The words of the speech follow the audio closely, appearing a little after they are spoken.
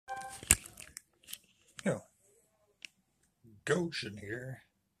Goshen here.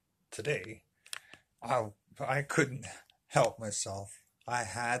 Today, I couldn't help myself. I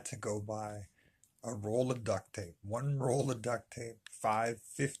had to go buy a roll of duct tape. One roll of duct tape,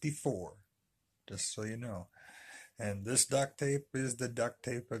 5.54, just so you know. And this duct tape is the duct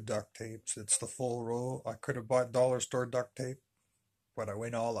tape of duct tapes. It's the full roll. I could have bought dollar store duct tape, but I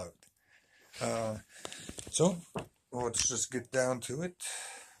went all out. So let's just get down to it.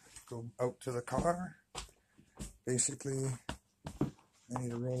 Go out to the car. Basically, I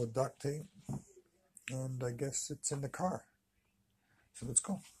need a roll of duct tape, and I guess it's in the car. So let's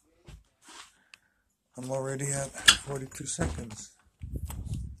go. I'm already at 42 seconds.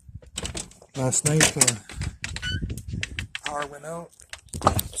 Last night the power went out,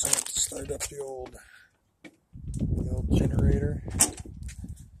 so I had to start up the old generator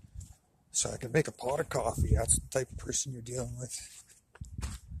so I could make a pot of coffee. That's the type of person you're dealing with.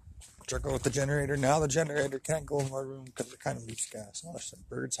 Check out the generator. Now the generator can't go in my room because it kind of leaks gas. Oh, there's some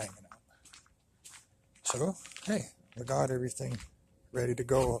birds hanging out. So, hey, I got everything ready to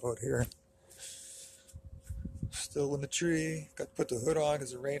go out here. Still in the tree. Got to put the hood on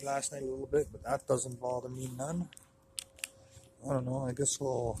because it rained last night a little bit, but that doesn't bother me none. I don't know. I guess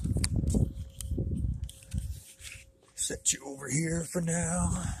we'll set you over here for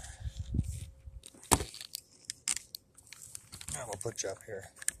now. And we'll put you up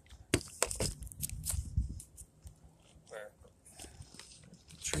here. Where?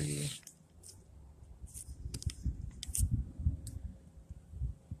 The tree.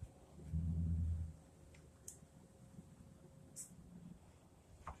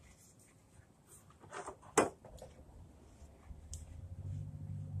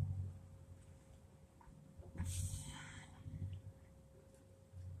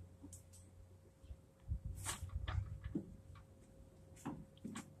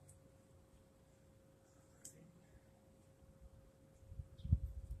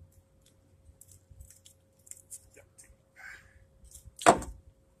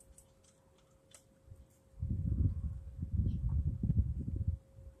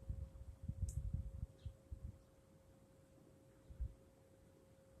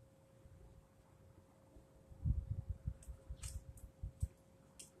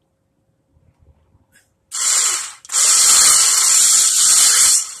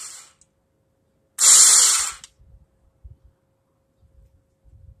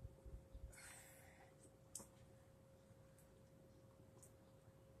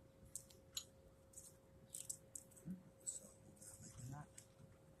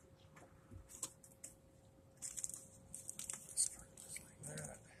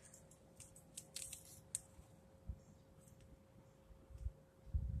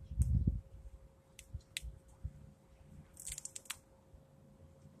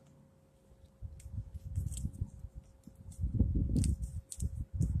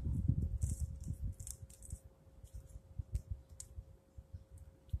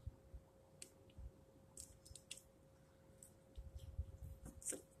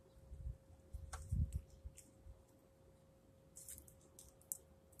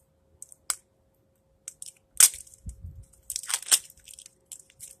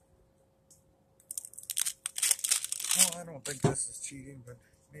 Well, I don't think this is cheating, but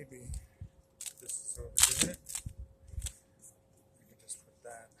maybe this is overdoing it. I can just put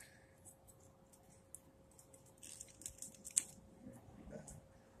that.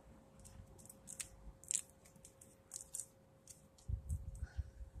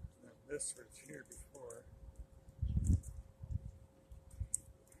 This was here before.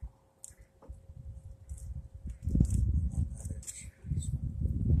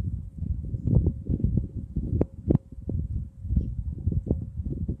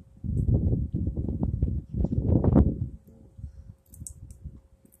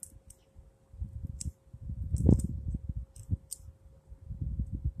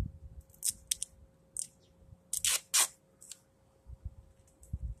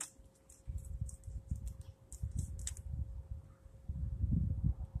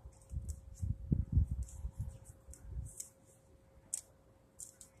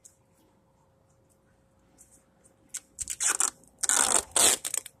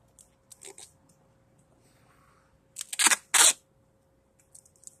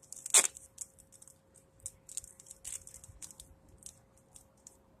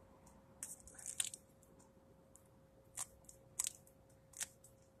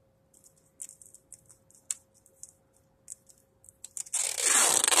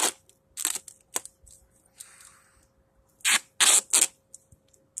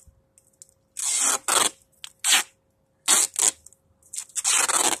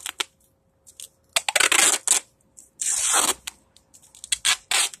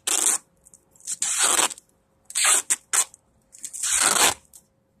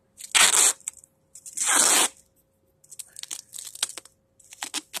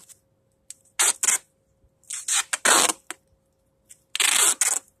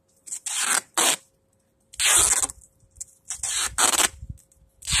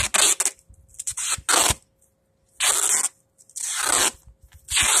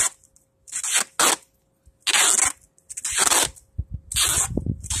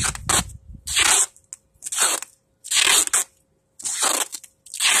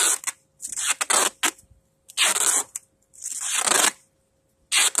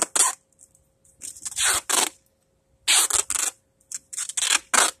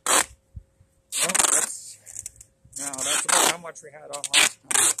 That's about how much we had on last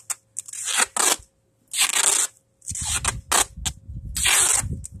time.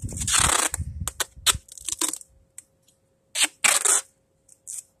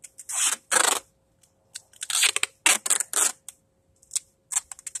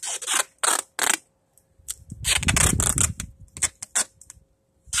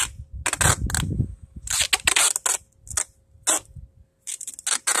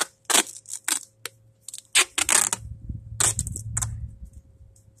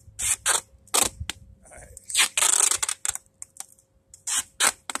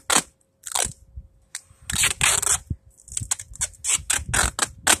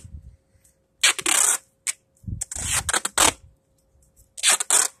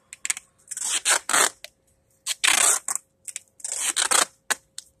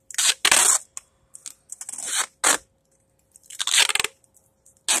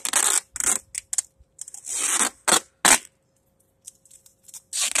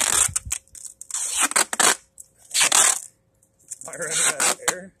 Am I running out of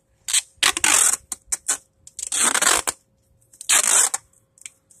air?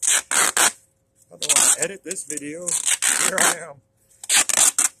 I don't want to edit this video. Here I am.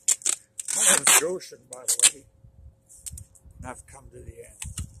 My name is Goshen, by the way. And I've come to the end.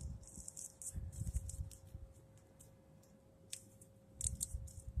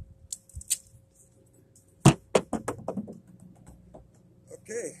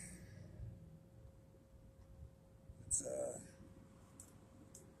 Okay.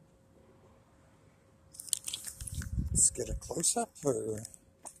 Let's get a close-up, or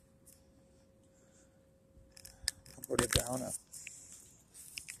I'll put it down.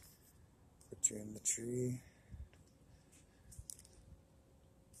 Put you in the tree.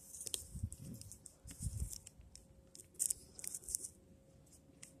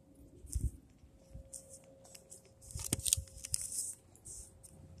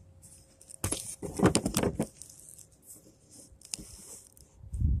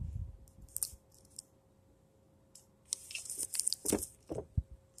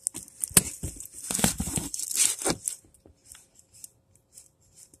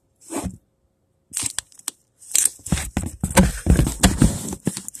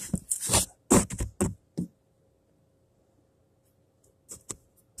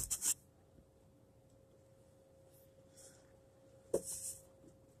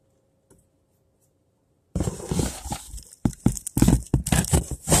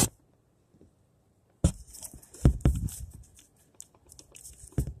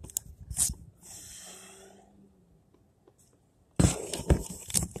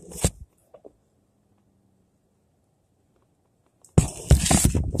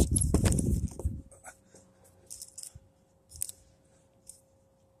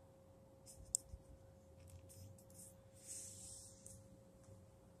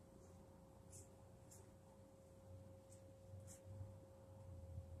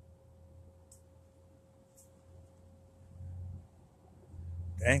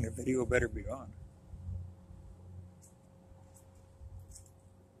 Dang, the video better be on.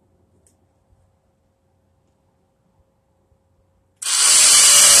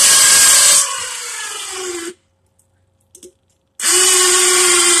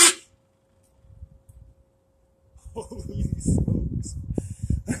 Holy smokes.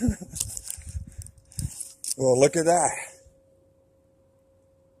 Well, look at that.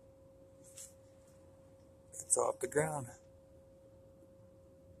 It's off the ground.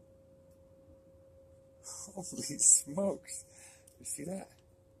 Holy smokes. You see that?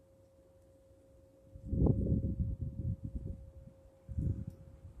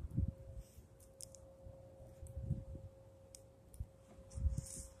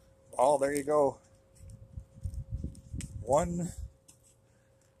 Oh, there you go. One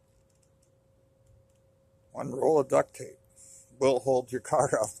roll of duct tape will hold your car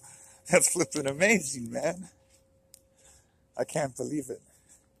up. That's flipping amazing, man. I can't believe it.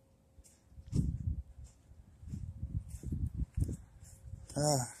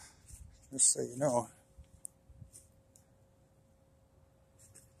 Just so you know.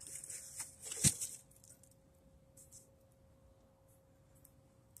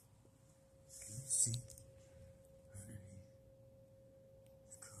 Can you see underneath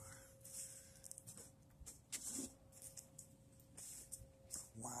the car?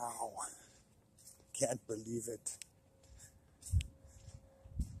 Wow. Can't believe it.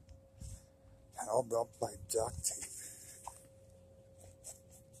 Held up by duct tape.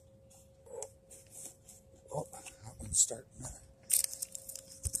 Oh, that one's starting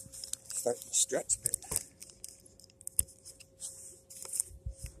to stretch a bit.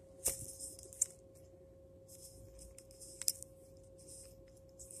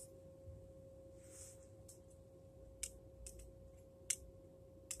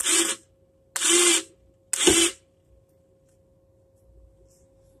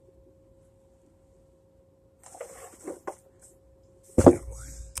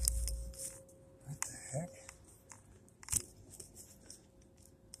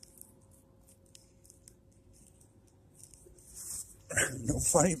 No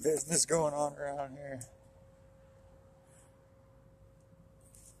funny business going on around here.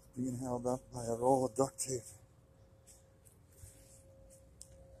 Being held up by a roll of duct tape.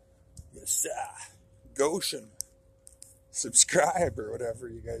 Yes, sir. Goshen. Subscribe or whatever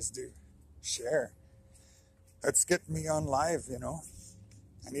you guys do. Share. Let's get me on live, you know.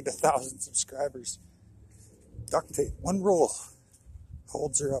 I need 1,000 subscribers. Duct tape. One roll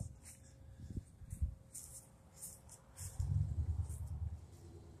holds her up.